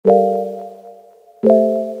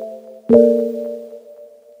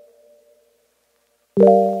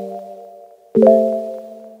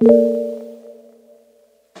Hi,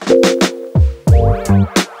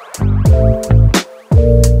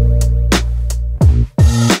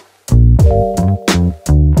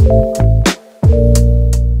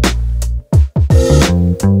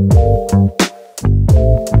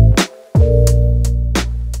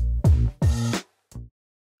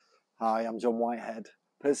 I'm John Whitehead,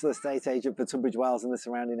 personal estate agent for Tunbridge Wells and the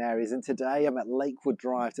surrounding areas, and today I'm at Lakewood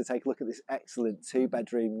Drive to take a look at this excellent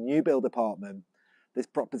 2-bedroom new build apartment. This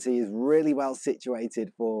property is really well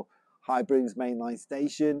situated for High Brooms mainline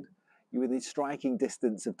station. You're within striking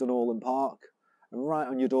distance of Dunorlan Park, and right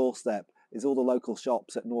on your doorstep is all the local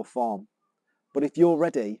shops at North Farm. But if you're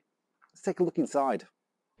ready, let's take a look inside.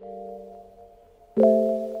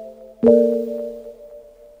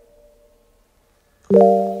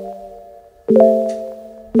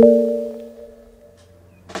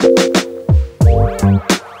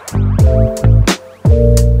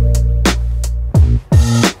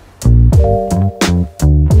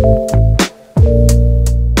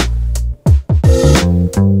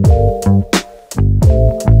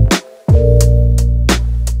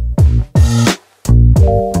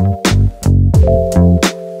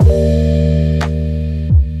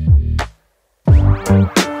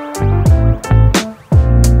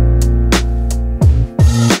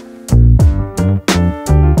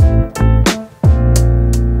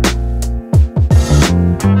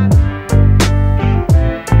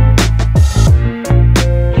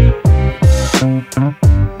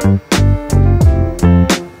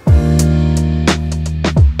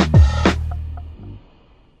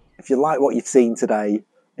 If you like what you've seen today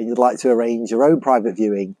and you'd like to arrange your own private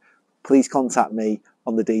viewing, please contact me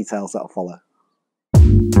on the details that will follow.